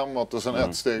 steg framåt och sen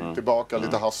 1 steg tillbaka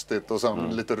lite hastigt och sen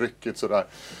lite ryckigt sådär.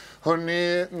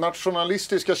 Hörrni,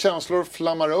 nationalistiska känslor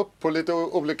flammar upp på lite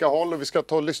olika håll och vi ska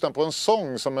ta och lyssna på en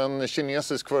sång som en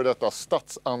kinesisk före detta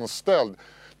statsanställd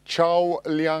Chao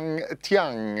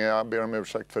Liang-Tiang, jag ber om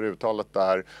ursäkt för uttalet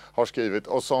där, har skrivit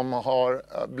och som har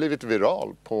blivit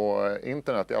viral på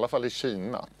internet, I alla fall I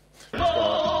Kina.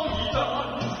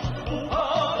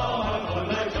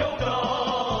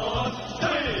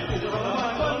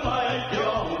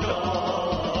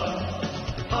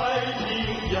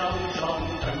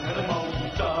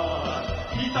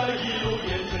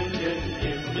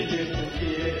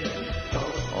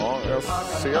 Jag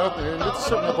ser att ni är lite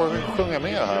sugna på att sjunga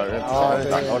med här.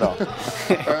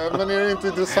 Men är det inte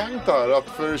intressant här att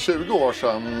för 20 år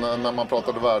sedan när man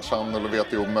pratade världshandel och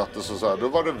WTO möttes och så här, då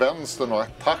var det vänstern och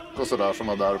attack och sådär som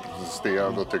var där och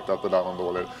protesterade och tyckte att det där var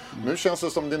dåligt. Nu känns det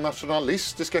som det är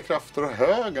nationalistiska krafter och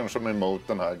högern som är emot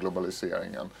den här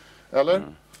globaliseringen. Eller? Mm.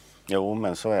 Jo,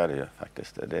 men så är det ju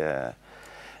faktiskt.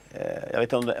 Jag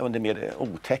vet inte om det är mer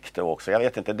otäckt också. Jag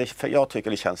vet inte. Jag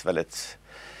tycker det känns väldigt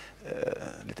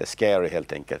lite scary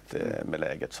helt enkelt med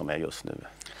läget som är just nu.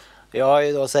 Jag har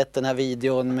ju då sett den här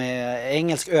videon med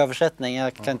engelsk översättning.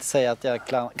 Jag kan inte säga att jag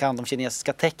kan de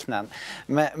kinesiska tecknen.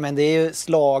 Men det är ju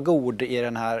slagord I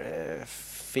den här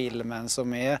filmen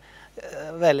som är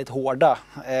väldigt hårda.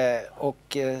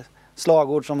 Och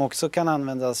slagord som också kan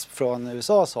användas från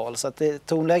USAs håll. Så att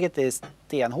tonläget är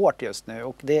stenhårt just nu.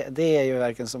 Och det är ju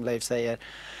verkligen som Leif säger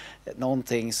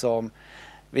någonting som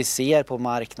vi ser på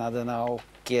marknaderna och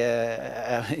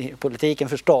i politiken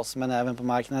förstås, men även på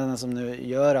marknaden som nu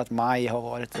gör att maj har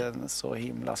varit en så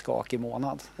himla skakig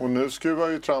månad. Och nu skruvar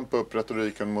ju Trump upp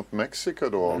retoriken mot Mexiko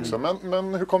då också.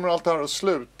 Men hur kommer allt det här att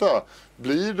sluta?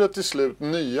 Blir det till slut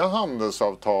nya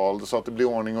handelsavtal så att det blir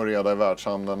ordning och reda I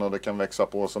världshandeln och det kan växa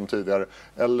på som tidigare?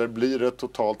 Eller blir det ett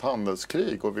totalt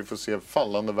handelskrig och vi får se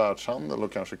fallande världshandel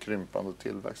och kanske krympande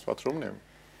tillväxt? Vad tror ni?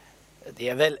 Det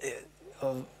är väl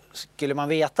skulle man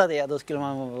veta det, då skulle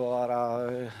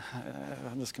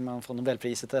man få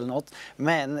Nobelpriset eller något.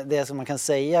 Men det som man kan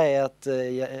säga är att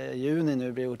juni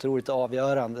nu blir otroligt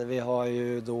avgörande. Vi har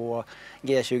ju då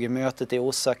G20-mötet i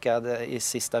Osaka i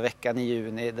sista veckan i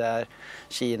juni där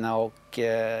Kina och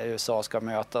USA ska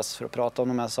mötas för att prata om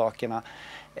de här sakerna.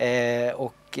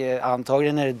 Och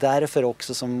antagligen är det därför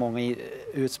också som många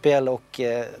utspel och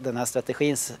den här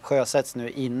strategin sjösätts nu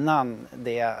innan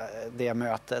det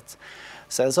mötet.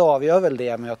 Sen så avgör väl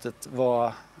det mötet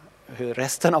hur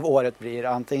resten av året blir.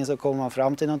 Antingen så kommer man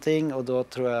fram till någonting och då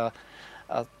tror jag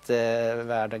att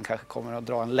världen kanske kommer att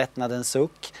dra en lättnadens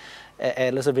suck.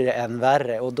 Eller så blir det än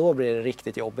värre och då blir det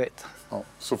riktigt jobbigt. Ja,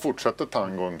 så fortsätter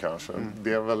tangon kanske.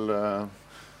 Det är väl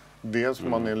det som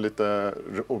man är lite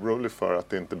orolig för, att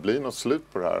det inte blir något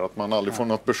slut på det här. Att man aldrig får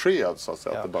något besked så att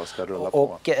säga, att det bara ska rulla på.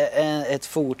 Och ett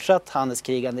fortsatt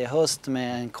handelskrigande i höst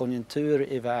med en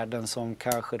konjunktur i världen som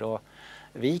kanske då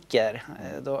viker,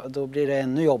 då blir det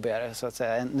ännu jobbigare så att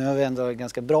säga. Nu har vi ändå en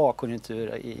ganska bra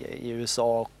konjunktur i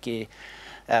USA och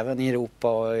även i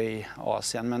Europa och i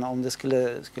Asien. Men om det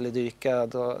skulle dyka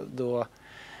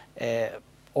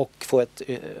och få ett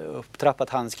upptrappat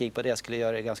handelskrig på det skulle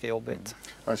göra det ganska jobbigt.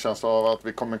 Jag har en känsla av att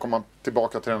vi kommer komma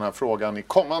tillbaka till den här frågan i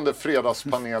kommande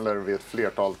fredagspaneler vid ett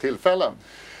flertal tillfällen.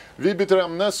 Vi byter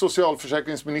ämne.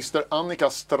 Socialförsäkringsminister Annika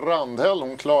Strandhäll,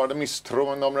 hon klarade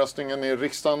misstroendeomröstningen i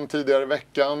riksdagen tidigare i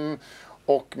veckan.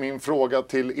 Och min fråga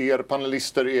till er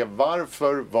panelister är: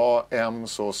 varför var M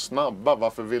så snabba?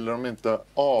 Varför ville de inte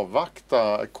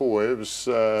avvakta KUs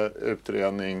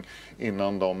utredning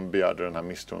innan de begärde den här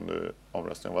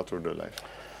misstroendeomröstningen? Vad tror du, Leif?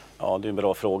 Ja, det är en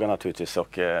bra fråga naturligtvis,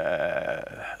 och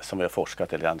som vi har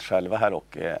forskat lite grann själva här.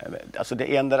 Och, alltså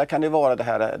det enda kan ju vara det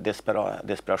här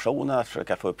desperationen att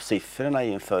försöka få upp siffrorna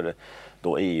inför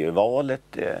då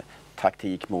EU-valet.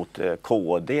 Taktik mot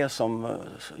KD som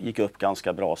gick upp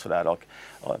ganska bra sådär, och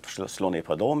slå ner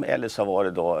på dem. Eller så var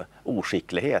det då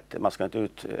oskicklighet. Man ska inte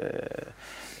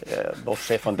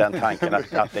bortse från den tanken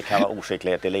att det kan vara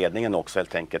oskicklighet i ledningen också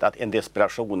helt enkelt. Att en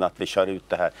desperation att vi kör ut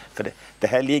det här. För det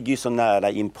här ligger ju så nära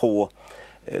in på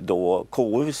då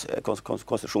KUs,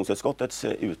 konstitutionsutskottets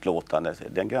utlåtande.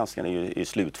 Den granskningen är ju i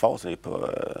slutfasen, på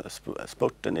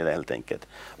spurten i det helt enkelt.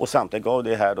 Och samtidigt gav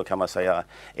det här, då kan man säga,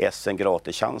 S en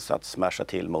gratis chans att smasha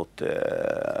till mot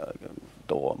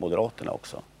då Moderaterna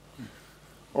också.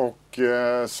 Och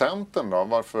Centern då?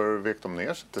 Varför vek de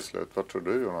ner sig till slut? Vad tror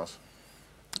du, Jonas?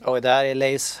 Och där är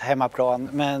Leifs hemmaplan,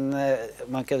 men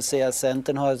man kan säga att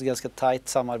Centern har ett ganska tajt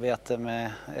samarbete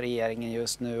med regeringen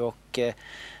just nu, och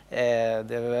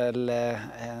det är väl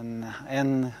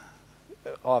en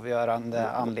avgörande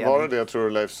anledning. Var det tror du,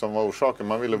 Leif, som var orsaken?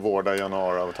 Man ville vårda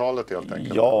januariavtalet helt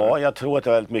enkelt? Ja, jag tror att det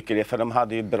var väldigt mycket det, för de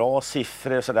hade ju bra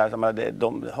siffror sådär.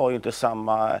 De har ju inte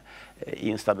samma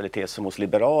instabilitet som hos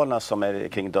Liberalerna som är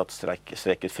kring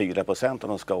dödsstrecket 4% om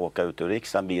de ska åka ut ur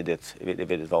riksdagen vid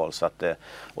ett val, så att,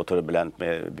 och turbulent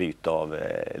med byte av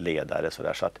ledare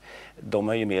sådär. Så att de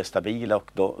är ju mer stabila,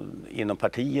 och då, inom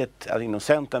partiet, alltså inom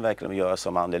Centern verkar de göra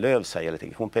som Annie Lööf säger.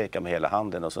 Hon pekar med hela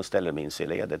handen och så ställer de in sig i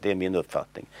ledet. Det är min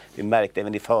uppfattning. Vi märkte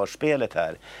även i förspelet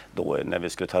här då, när vi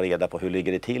skulle ta reda på hur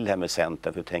ligger det till här med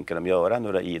Centern, hur tänker de göra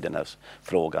nu i den här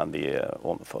frågan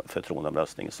om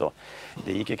förtroendeomröstningen. Så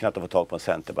det gick ju knappt att få tag på en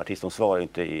centerpartist. De svarade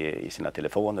inte i sina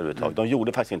telefoner överhuvudtaget. De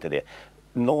gjorde faktiskt inte det.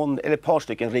 Ett par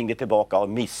stycken ringde tillbaka av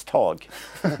misstag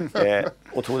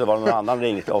och trodde det var någon annan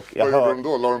ringde. Och vad gjorde de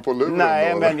då? La de på luren?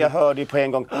 Nej, men jag hörde ju på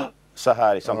en gång så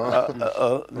här liksom,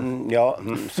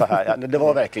 så här. Det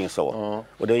var verkligen så.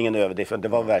 Och det är ingen överdrift, det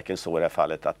var verkligen så i det här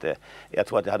fallet att jag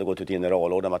tror att det hade gått ut i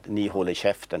generalorden att ni håller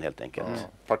käften helt enkelt.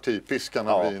 Partipiskan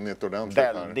har vinit ordentligt.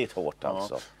 Väldigt hårt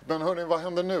alltså. Men hörni, vad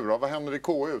händer nu då? Vad händer i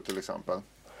KU till exempel?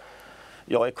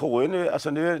 Ja, i KU nu, alltså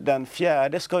nu den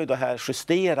 4 ska ju då här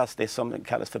justeras det som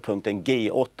kallas för punkten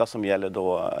G8 som gäller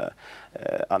då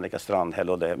Annika Strandhäll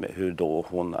och det, hur då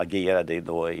hon agerade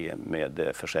då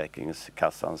med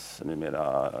Försäkringskassans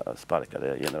numera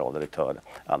sparkade generaldirektör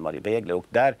Ann-Marie Begler, och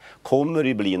där kommer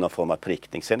det bli någon form av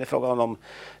prickning. Sen är frågan om de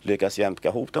lyckas jämka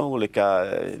ihop de olika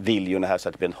viljorna här så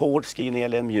att det blir en hård skrivning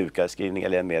eller en mjukare skrivning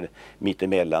eller en mer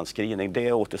mittemellan skrivning.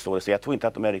 Det återstår så jag tror inte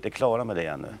att de är riktigt klara med det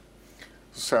ännu.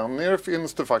 Sen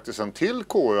finns det faktiskt en till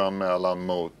KU-anmälan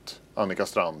mot Annika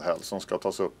Strandhäll som ska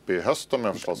tas upp i höst om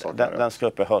jag förstår saken rätt. Den ska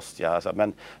upp i höst, ja. Alltså,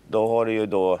 men då har det ju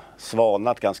då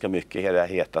svalnat ganska mycket i det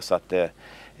heta, så att det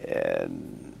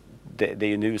är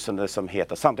ju nu som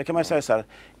heter. Samtidigt kan man säga så här,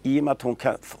 i och med att hon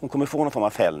kommer få någon form av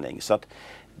fällning, så att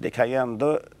det kan ju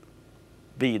ändå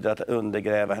bidrar att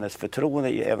undergräva hennes förtroende,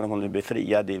 även om hon nu blir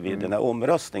friad vid den här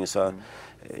omröstningen. Så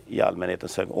i allmänheten,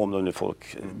 så om de nu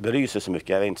folk bryr sig så mycket,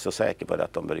 jag är inte så säker på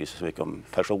att de bryr sig så mycket om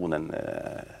personen.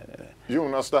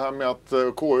 Jonas, det här med att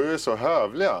KU är så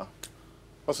hövliga,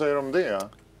 vad säger du om det?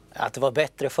 Att det var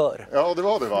bättre förr. Ja, det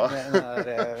var det, va?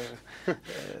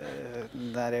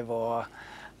 När det var...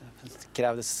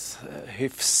 krävdes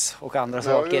hyfs och andra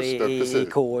saker i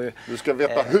KU. Du ska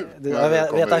veta hut.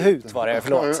 Veta hut var det,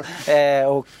 förlåt.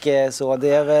 Och så det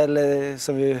är väl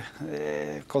som vi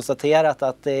konstaterat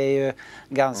att det är ju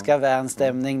ganska vän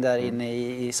stämning där inne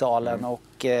i salen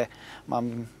och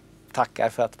man tackar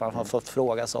för att man har fått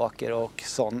fråga saker och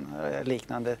sån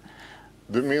liknande.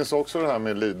 Du minns också det här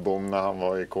med Lidbom när han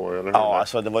var i KU, eller hur? Ja,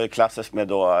 alltså det var ju klassiskt med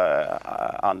då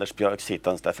Anders Björk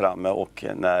sittandes där framme och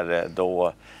när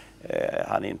då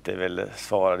han inte vill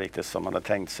svara riktigt som han hade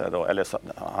tänkt sig då, eller så,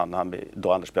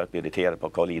 då Anders Björk blir irriterad på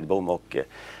Carl Lidbom och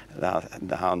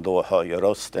när han då höjer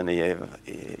rösten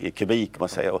i kubik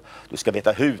och säger du ska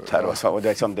veta hut här och så, och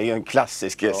det är ju en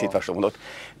klassisk situation.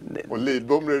 Och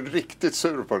Lidbom blev riktigt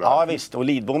sur på det. Ja visst, och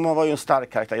Lidbom var ju en stark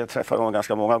karaktär, jag träffade honom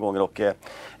ganska många gånger och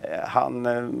han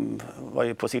var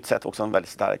ju på sitt sätt också en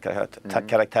väldigt stark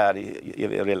karaktär i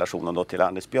relationen då till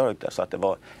Anders Björk där, så att det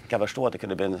var, jag kan förstå att det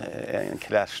kunde bli en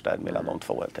clash där mellan de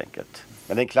två helt enkelt.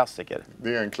 Men det är en klassiker.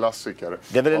 Det är en klassiker.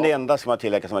 Det är väl den enda som man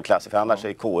tillägga som en klassiker, för annars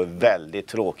är KU väldigt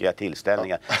tråkiga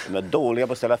tillställningar. De är dåliga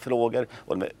på att ställa frågor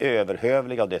och de är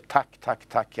överhövliga och det är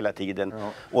tack hela tiden.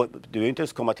 Och du är inte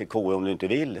ens komma till KU om du inte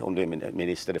vill, om du är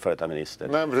minister eller företagsminister.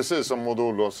 Nej, precis som Maud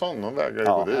Olofsson, hon vägrar ju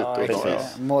gå dit.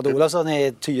 Precis. Maud Olofsson är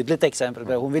ett tydligt exempel.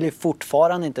 Hon vill ju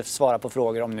fortfarande inte svara på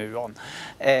frågor om Nuon,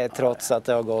 trots att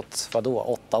det har gått,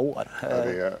 8 år.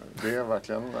 Det är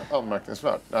verkligen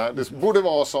anmärkningsvärt. Nej, det borde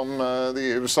vara som det är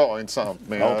i USA, inte sant?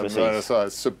 Med så här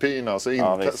subpoenas och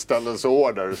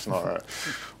inställelseorder snarare.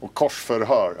 Och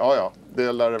korsförhör. Ja,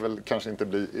 det lär det väl kanske inte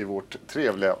bli i vårt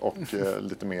trevliga och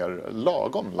lite mer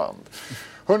lagom land.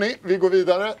 Hörrni, vi går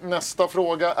vidare. Nästa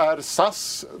fråga är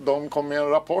SAS. De kom med en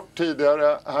rapport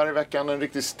tidigare här i veckan. En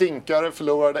riktig stinkare,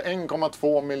 förlorade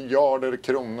 1,2 miljarder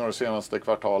kronor senaste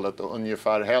kvartalet och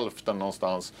ungefär hälften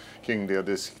någonstans kring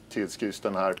det tillskrivs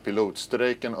den här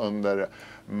pilotstrejken under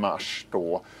mars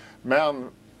då. Men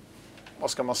vad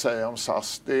ska man säga om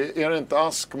SAS? Är det inte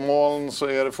askmoln så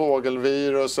är det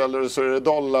fågelvirus, eller så är det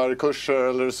dollarkurser,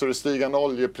 eller så är det stigande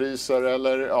oljepriser,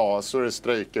 eller så är det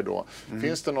strejker då.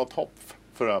 Finns det något hopp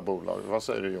för det här bolaget? Vad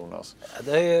säger du, Jonas?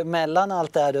 Det är ju mellan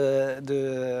allt det här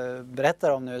du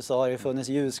berättar om nu så har det funnits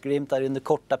ljusglimtar under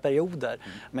korta perioder.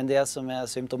 Men det som är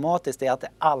symptomatiskt är att det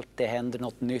alltid händer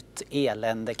något nytt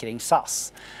elände kring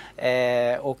SAS.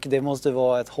 Och det måste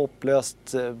vara ett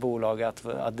hopplöst bolag att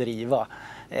driva.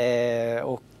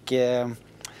 Och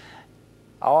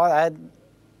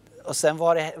sen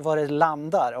var det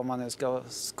landar, om man nu ska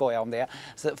skoja om det,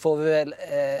 så får vi väl,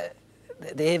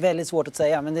 det är väldigt svårt att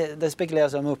säga, men det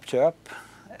spekuleras om uppköp,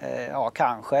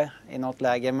 kanske i något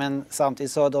läge, men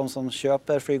samtidigt så har de som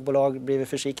köper flygbolag blivit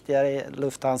försiktigare.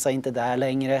 Lufthansa är inte där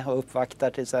längre och uppvaktar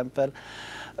till exempel.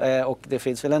 Och det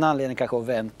finns väl en anledning kanske att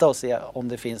vänta och se om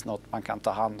det finns något man kan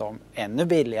ta hand om ännu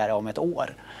billigare om ett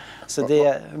år. Så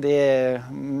det är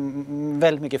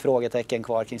väldigt mycket frågetecken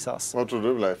kvar kring SAS. Vad tror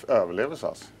du, Leif? Överlever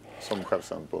SAS som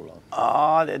självständigt bolag?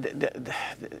 Ja,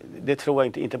 det tror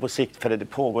jag inte på sikt, för det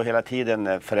pågår hela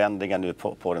tiden förändringar nu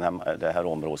på det här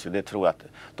området. Så det tror jag att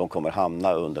de kommer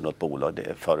hamna under något bolag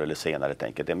förr eller senare.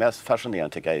 Det mest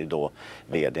fascinerande tycker jag är då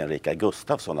vd Rickard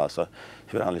Gustafsson, alltså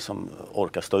hur han liksom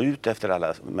orkar stå ut efter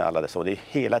alla dessa. Och det är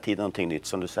hela tiden någonting nytt,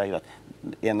 som du säger, att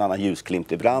en annan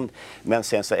ljusglimt ibland, men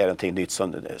sen så är det någonting nytt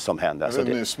som händer. Alltså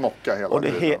det är smocka hela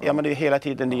tiden. Men det är hela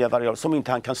tiden nya variabler som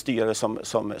inte han kan styra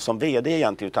som vd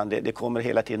egentligen, utan det kommer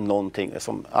hela tiden någonting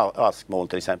som askmoln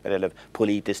till exempel, eller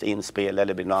politiskt inspel,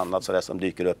 eller blir något annat sådär som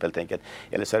dyker upp helt enkelt.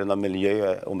 Eller så är det något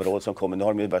miljöområde som kommer. Nu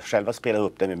har de ju börjat själva spela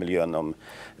upp det med miljön, om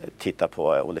titta på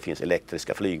om det finns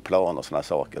elektriska flygplan och sådana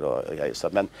saker.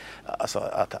 Men alltså,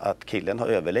 att killen har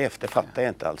överlevt, det fattar jag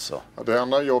inte alltså. Det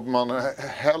enda jobb man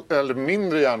eller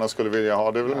mindre gärna skulle vilja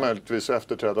ha, det är väl möjligtvis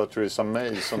efterträda Theresa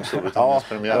May som Storbritanniens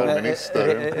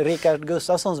premiärminister. Rickard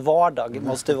Gustafssons vardag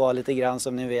måste vara lite grann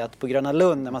som ni vet på Gröna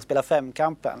Lund när man spelar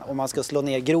femkampen och man ska slå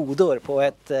ner grodor på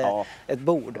ett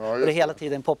bord. Och det hela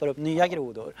tiden poppar upp nya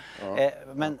grodor.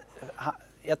 Men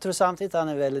jag tror samtidigt att han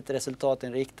är väldigt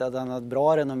resultatinriktad. Han har ett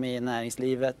bra renommé i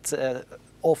näringslivet.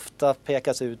 Ofta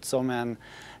pekas ut som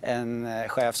en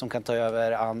chef som kan ta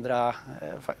över andra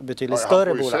betydligt större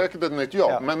bolag. Han får säkert ett nytt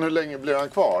jobb, men hur länge blir han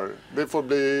kvar? Det får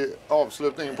bli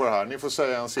avslutningen på det här. Ni får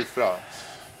säga en siffra.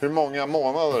 Hur många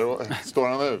månader står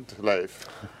han ut, Leif?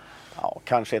 Ja,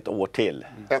 kanske ett år till.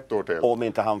 Ett år till. Om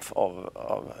inte han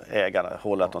av ägarna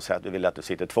håller att de säger att vi vill att du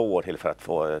sitter 2 år till för att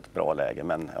få ett bra läge.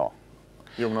 Men ja.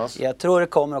 Jonas? Jag tror det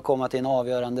kommer att komma till en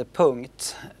avgörande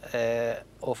punkt.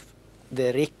 Och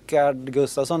det Rickard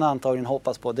Gustafsson antagligen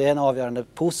hoppas på, det är en avgörande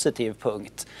positiv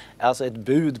punkt. Alltså ett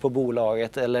bud på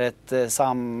bolaget eller ett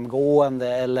samgående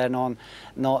eller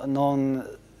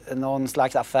någon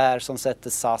slags affär som sätter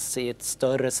SAS i ett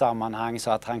större sammanhang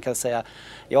så att han kan säga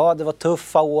ja, det var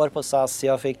tuffa år på SAS,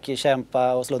 jag fick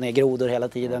kämpa och slå ner grodor hela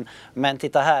tiden. Men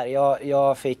titta här,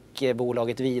 jag fick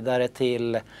bolaget vidare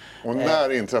till... Och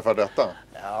när inträffar detta?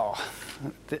 Ja,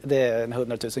 det är en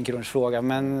 100 000 kronors fråga,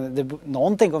 men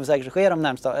någonting kommer säkert ske de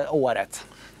närmsta året.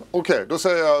 Okej, då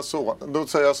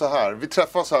säger jag så här. Vi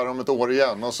träffas här om ett år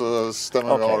igen och så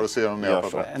stämmer vi av och ser om ni har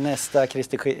fått. Nästa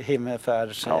Kristi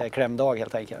himmelfärds klämdag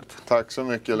helt enkelt. Tack så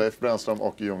mycket Leif Brännström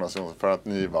och Jonas Jonsson för att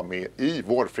ni var med i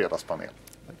vår fredagspanel.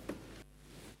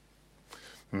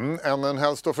 En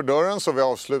helg står för dörren så vi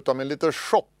avslutar med lite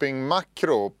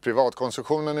shoppingmakro.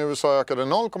 Privatkonsumtionen i USA ökade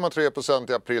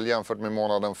 0,3% i april jämfört med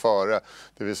månaden före.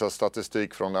 Det visar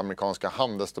statistik från det amerikanska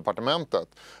handelsdepartementet.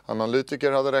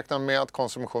 Analytiker hade räknat med att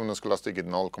konsumtionen skulle ha stigit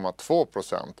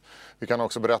 0,2%. Vi kan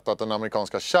också berätta att den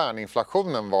amerikanska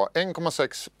kärninflationen var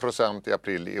 1,6% i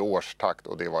april i årstakt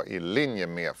och det var i linje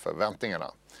med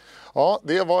förväntningarna. Ja,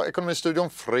 det var Ekonomistudion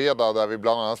fredag där vi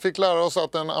bland annat fick lära oss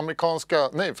att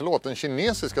den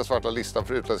kinesiska svarta listan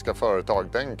för utländska företag,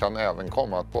 den kan även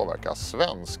komma att påverka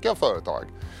svenska företag.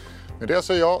 Med det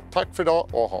säger jag tack för idag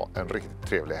och ha en riktigt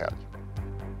trevlig helg.